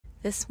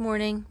This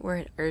morning we're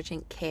at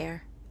urgent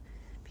care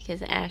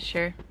because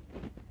Asher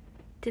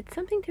did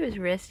something to his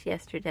wrist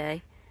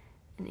yesterday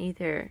and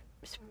either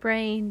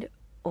sprained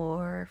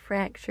or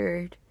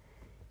fractured,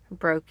 or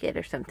broke it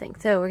or something.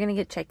 So we're going to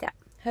get checked out.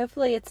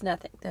 Hopefully it's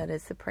nothing. That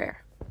is the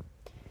prayer.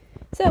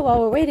 So while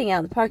we're waiting out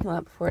in the parking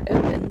lot before it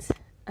opens,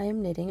 I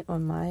am knitting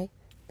on my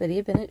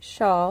Lydia Bennet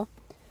Shawl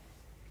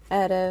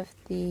out of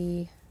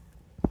the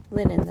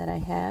linen that I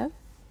have.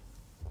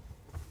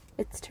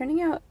 It's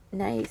turning out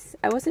nice.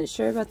 I wasn't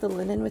sure about the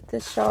linen with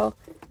this shawl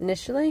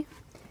initially,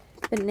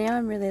 but now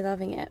I'm really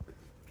loving it.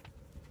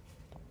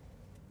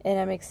 And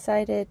I'm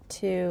excited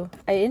to,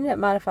 I ended up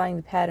modifying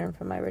the pattern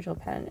from my original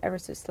pattern ever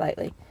so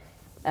slightly.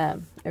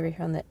 Over here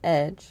on the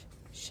edge,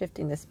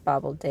 shifting this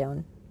bobble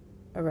down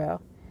a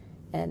row.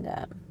 And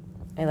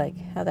I like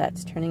how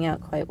that's turning out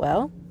quite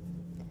well.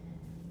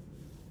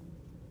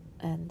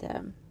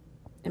 And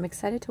I'm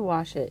excited to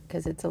wash it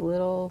because it's a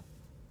little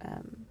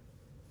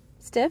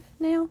stiff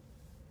now.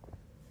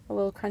 A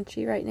little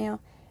crunchy right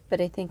now,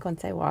 but I think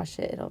once I wash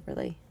it, it'll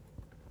really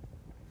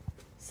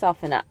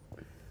soften up.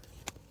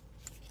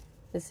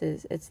 It's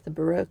the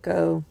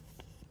Berroco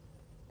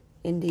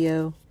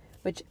Indigo,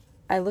 which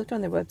I looked on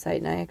their website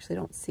and I actually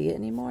don't see it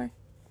anymore.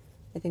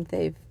 I think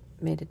they've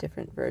made a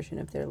different version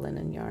of their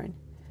linen yarn.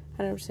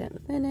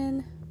 100%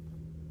 linen,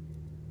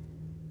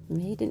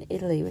 made in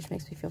Italy, which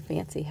makes me feel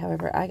fancy.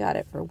 However, I got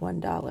it for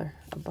 $1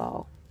 a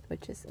ball,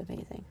 which is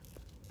amazing.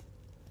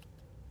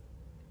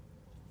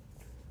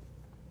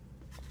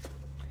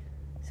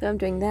 So I'm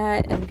doing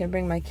that, and I'm going to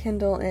bring my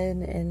Kindle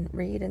in and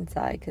read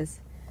inside, because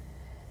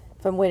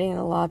if I'm waiting in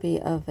the lobby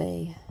of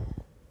a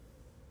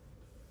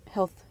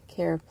health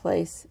care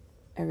place,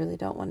 I really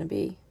don't want to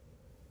be,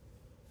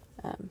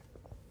 I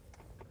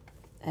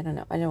don't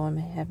know, I don't want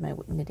to have my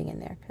knitting in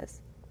there, because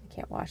I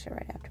can't wash it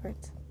right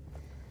afterwards.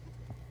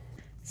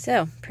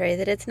 So, pray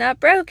that it's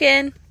not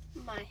broken.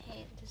 My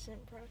hand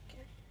isn't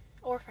broken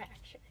or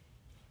fractured.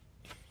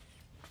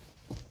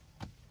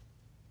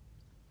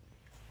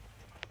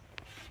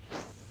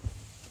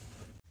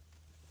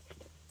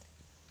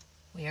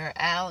 We are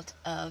out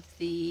of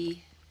the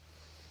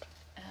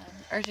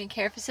urgent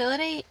care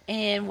facility,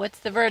 and what's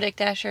the verdict,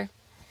 Asher?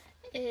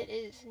 It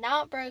is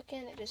not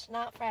broken, it is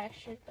not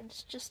fractured, but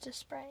it's just a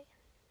sprain.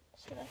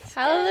 So that's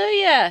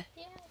Hallelujah!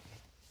 good.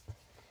 Yeah.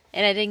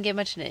 And I didn't get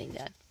much knitting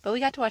done, but we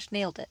got to watch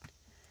Nailed It.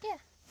 Yeah.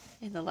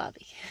 In the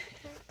lobby.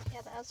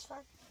 Yeah, that was fun.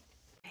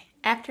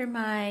 After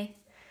my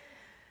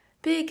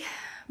big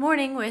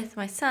morning with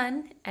my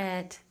son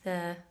at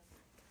the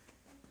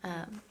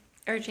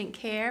urgent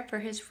care for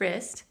his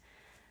wrist,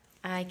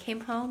 I came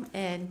home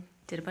and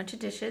did a bunch of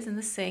dishes in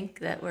the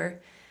sink that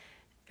were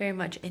very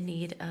much in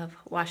need of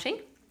washing.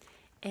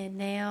 And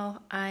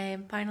now I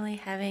am finally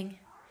having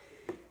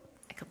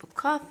a cup of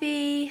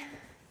coffee,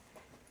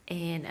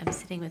 and I'm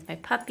sitting with my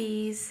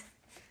puppies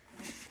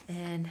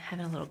and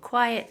having a little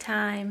quiet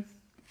time.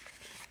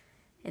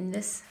 And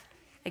this,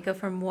 I go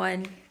from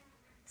one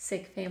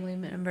sick family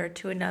member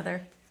to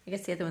another. I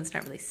guess the other one's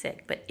not really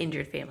sick, but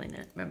injured family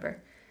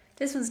member.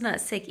 This one's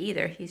not sick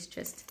either. He's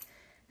just,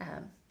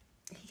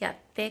 he got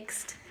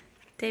fixed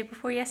day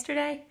before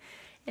yesterday.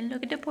 And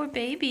look at the poor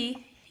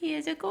baby. He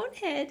has a cone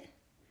head.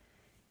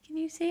 Can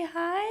you say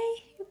hi,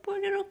 you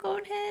poor little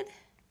cone head?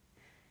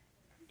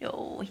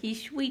 No,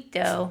 he's sweet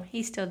though.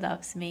 He still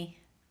loves me.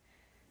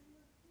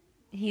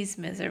 He's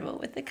miserable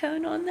with the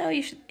cone on though.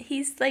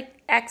 He's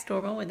like acts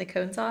normal when the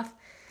cone's off.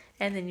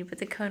 And then you put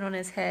the cone on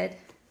his head.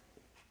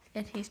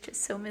 And he's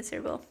just so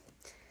miserable.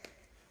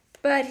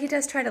 But he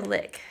does try to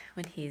lick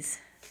when he's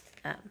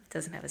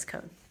doesn't have his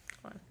cone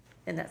on.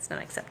 And that's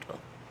not acceptable.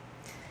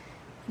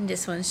 And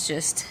this one's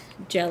just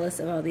jealous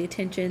of all the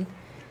attention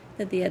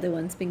that the other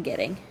one's been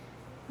getting.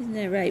 Isn't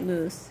that right,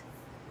 Moose?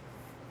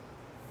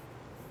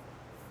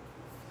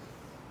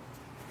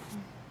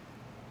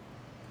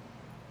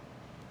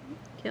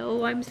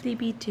 Oh, I'm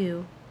sleepy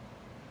too.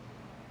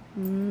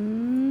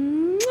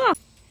 Mwah!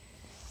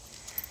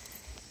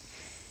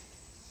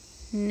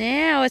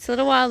 Now it's a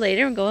little while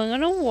later. I'm going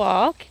on a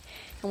walk,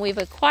 and we've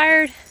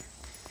acquired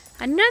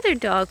another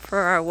dog for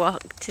our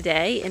walk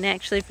today, and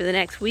actually for the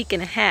next week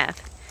and a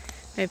half.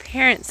 My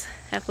parents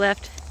have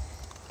left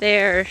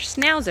their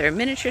schnauzer,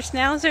 miniature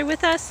schnauzer,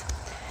 with us,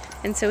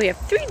 and so we have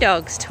 3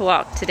 dogs to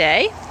walk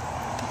today.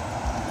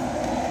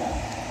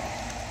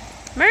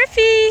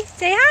 Murphy,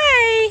 say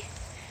hi!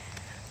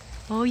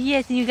 Oh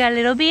yes, and you got a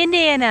little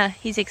bandana.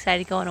 He's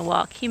excited to go on a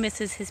walk. He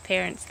misses his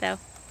parents though.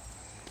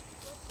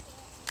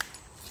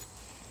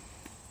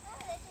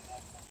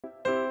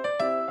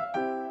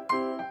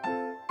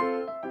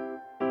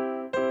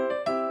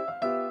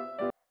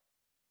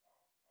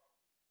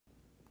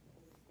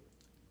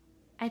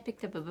 I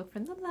picked up a book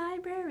from the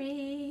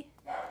library.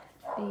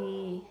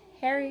 The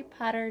Harry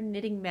Potter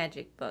Knitting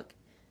Magic book.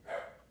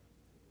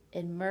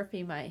 And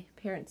Murphy, my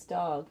parents'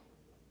 dog,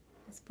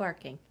 is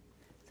barking.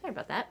 Sorry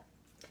about that.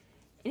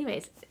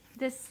 Anyways,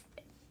 this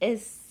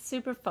is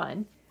super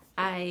fun.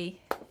 I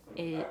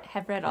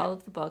have read all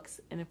of the books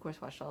and of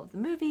course watched all of the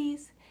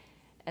movies.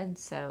 And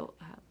so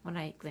when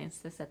I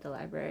glanced this at the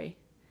library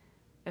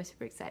I was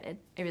super excited.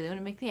 I really want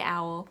to make the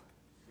owl,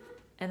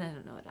 and I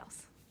don't know what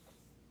else.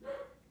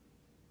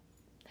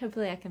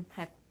 Hopefully I can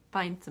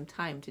find some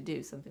time to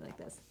do something like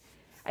this.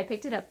 I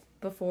picked it up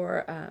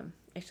before,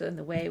 actually on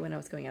the way when I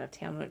was going out of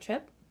town on a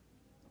trip,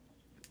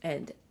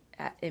 and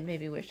it made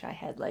me wish I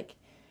had like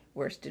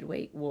worsted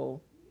weight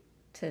wool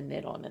to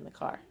knit on in the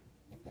car.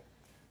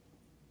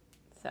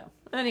 So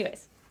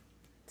anyways,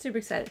 super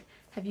excited.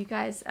 Have you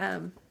guys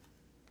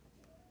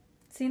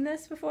seen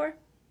this before?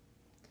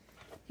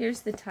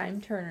 Here's the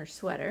time turner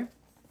sweater.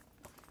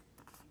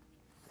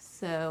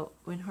 So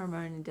when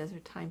Harmony does her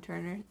time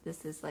turner,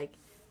 this is like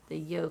the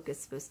yoke is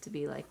supposed to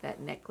be like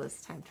that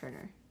necklace time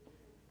turner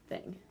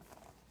thing.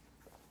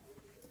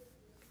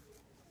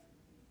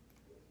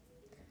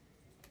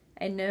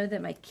 I know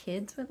that my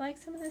kids would like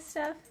some of this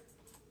stuff,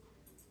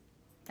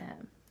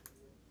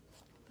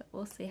 but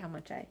we'll see how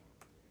much I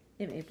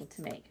am able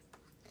to make.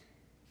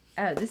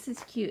 Oh, this is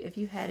cute. If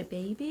you had a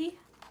baby,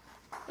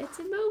 it's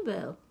a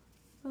mobile.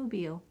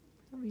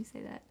 How do you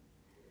say that?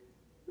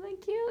 Isn't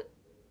that cute?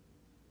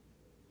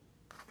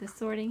 The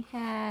sorting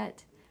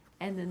hat,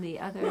 and then the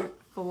other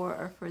 4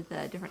 are for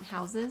the different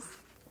houses.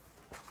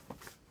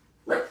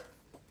 Let's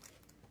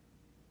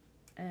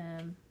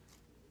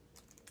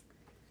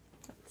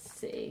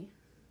see.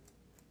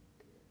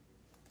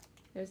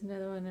 There's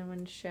another one I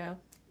want to show.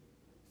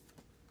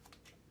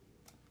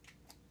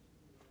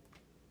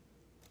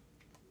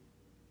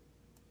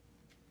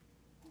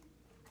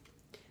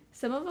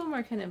 Some of them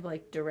are kind of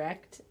like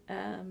direct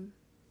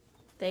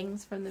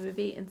things from the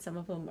movie, and some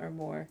of them are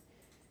more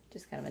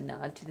just kind of a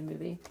nod to the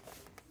movie.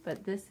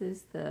 But this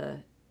is the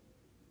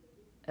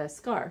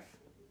scarf.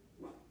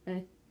 And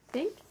I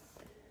think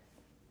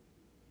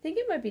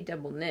it might be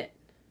double knit.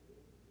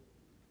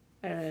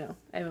 I don't know.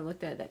 I haven't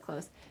looked at it that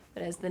close.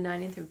 But it has the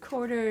 9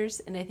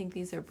 3/4, and I think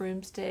these are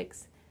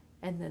broomsticks,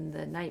 and then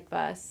the night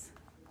bus.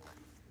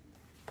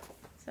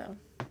 So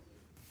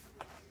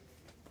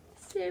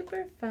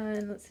super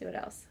fun. Let's see what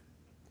else.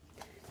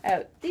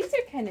 Oh, these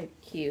are kind of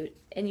cute,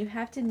 and you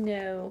have to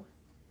know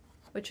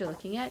what you're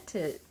looking at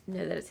to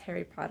know that it's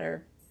Harry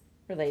Potter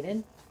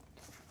related.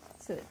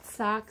 So it's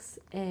socks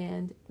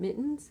and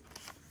mittens,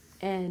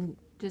 and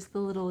just the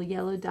little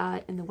yellow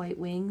dot and the white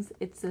wings.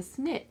 It's a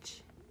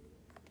snitch.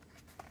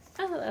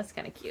 Oh, that's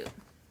kind of cute.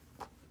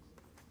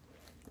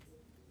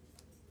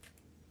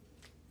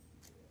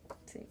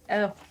 Let's see.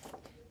 Oh,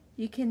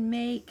 you can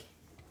make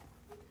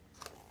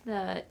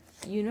the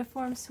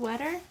uniform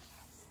sweater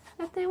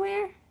that they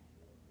wear.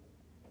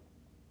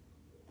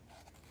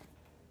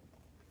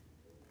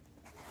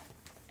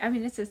 I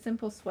mean, it's a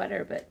simple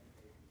sweater, but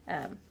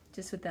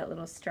just with that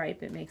little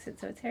stripe, it makes it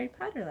so it's Harry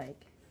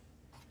Potter-like.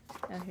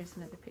 Oh, here's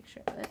another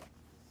picture of it.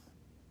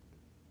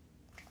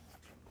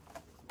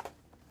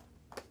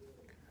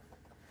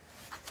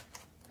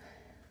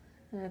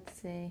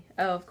 Let's see.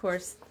 Oh, of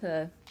course,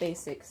 the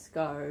basic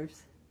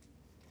scarves.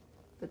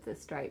 But the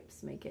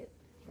stripes make it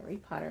Harry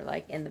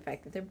Potter-like, and the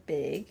fact that they're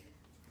big.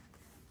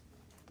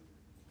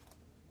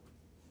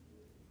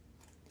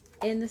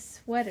 And the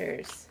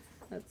sweaters.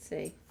 Let's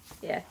see.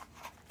 Yeah.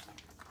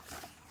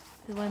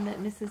 The one that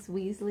Mrs.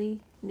 Weasley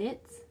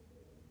knits.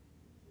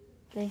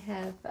 They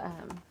have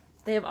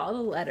all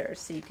the letters,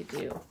 so you could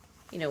do,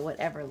 you know,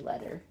 whatever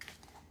letter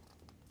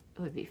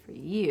it would be for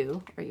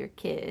you or your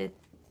kid.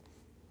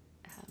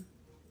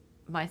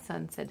 My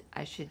son said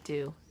I should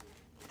do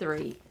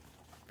 3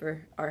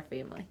 for our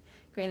family.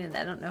 Granted,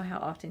 I don't know how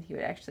often he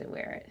would actually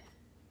wear it.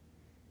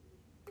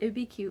 It would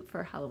be cute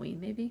for Halloween,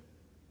 maybe.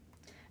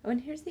 Oh, and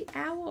here's the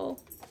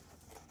owl.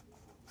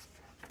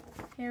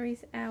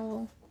 Harry's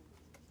owl.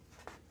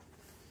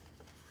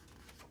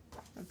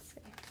 Let's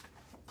see.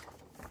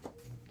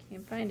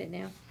 Can't find it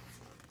now.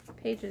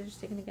 Pages are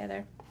sticking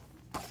together.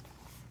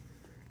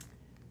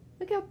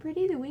 Look how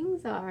pretty the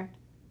wings are.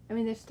 I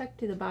mean, they're stuck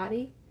to the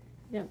body.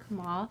 They don't come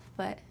off,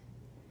 but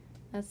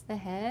that's the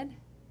head.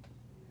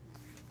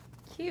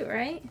 Cute,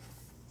 right?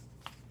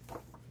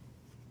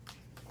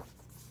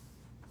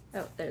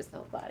 Oh, there's the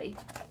whole body.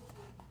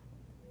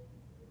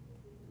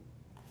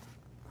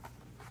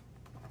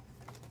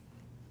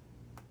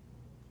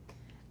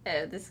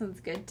 Oh, this one's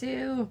good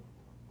too.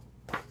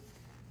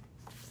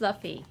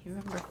 Fluffy. You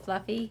remember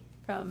Fluffy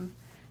from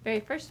the very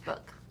first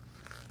book?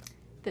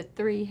 The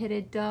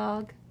 3-headed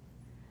dog.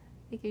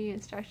 They give you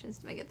instructions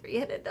to make a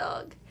 3-headed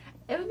dog.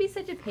 It would be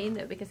such a pain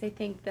though, because I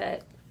think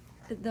that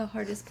the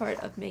hardest part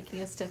of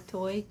making a stuffed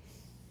toy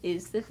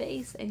is the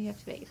face, and you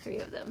have to make 3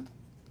 of them.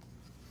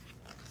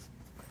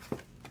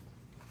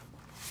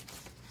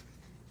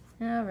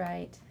 All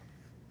right.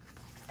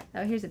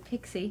 Oh, here's a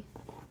pixie.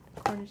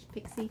 Cornish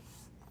pixie.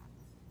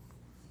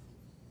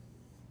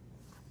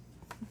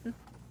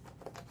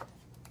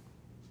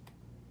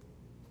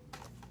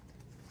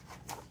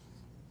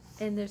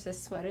 And there's a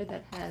sweater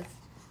that has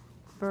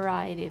a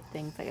variety of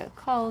things, like a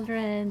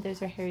cauldron.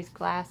 Those are Harry's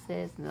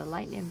glasses, and the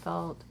lightning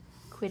bolt,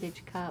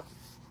 Quidditch cup.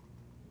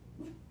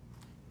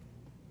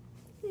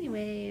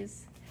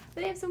 Anyways,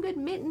 but they have some good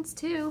mittens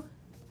too.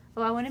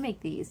 Oh, I want to make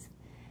these.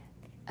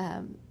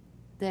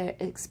 They're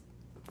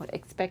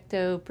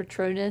Expecto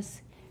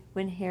Patronus,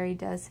 when Harry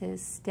does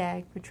his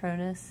stag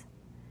Patronus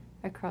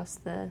across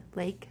the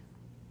lake.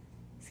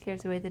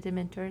 Scares away the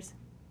Dementors.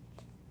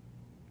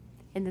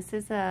 And this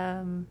is,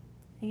 I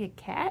think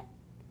a cat?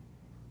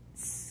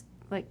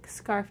 Like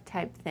scarf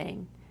type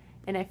thing.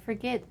 And I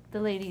forget the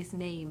lady's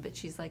name, but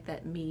she's like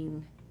that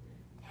mean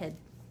head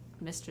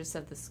mistress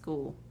of the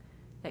school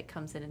that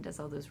comes in and does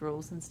all those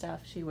rules and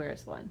stuff. She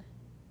wears one.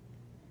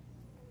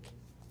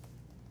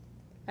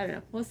 I don't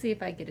know. We'll see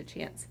if I get a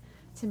chance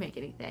to make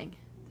anything.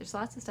 There's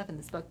lots of stuff in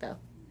this book, though.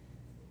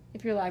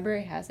 If your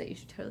library has it, you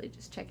should totally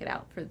just check it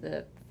out for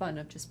the fun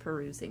of just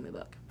perusing the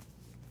book.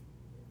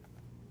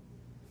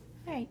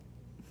 All right.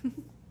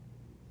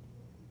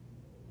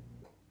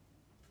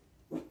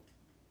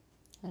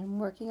 I'm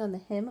working on the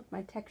hem of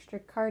my texture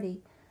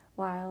Cardi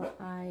while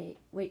I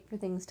wait for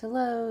things to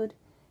load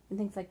and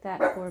things like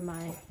that for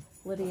my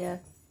Lydia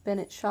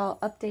Bennet Shawl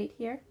update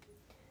here.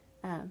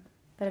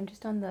 But I'm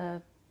just on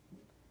that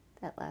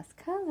last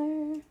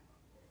color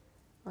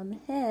on the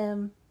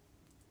hem.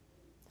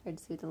 Hard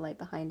to see with the light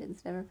behind it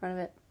instead of in front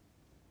of it.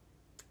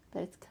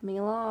 But it's coming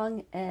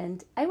along,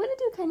 and I want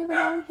to do kind of a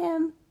long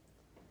hem.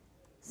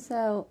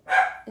 So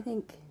I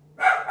think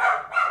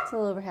it's a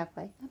little over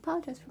halfway. I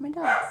apologize for my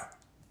dogs.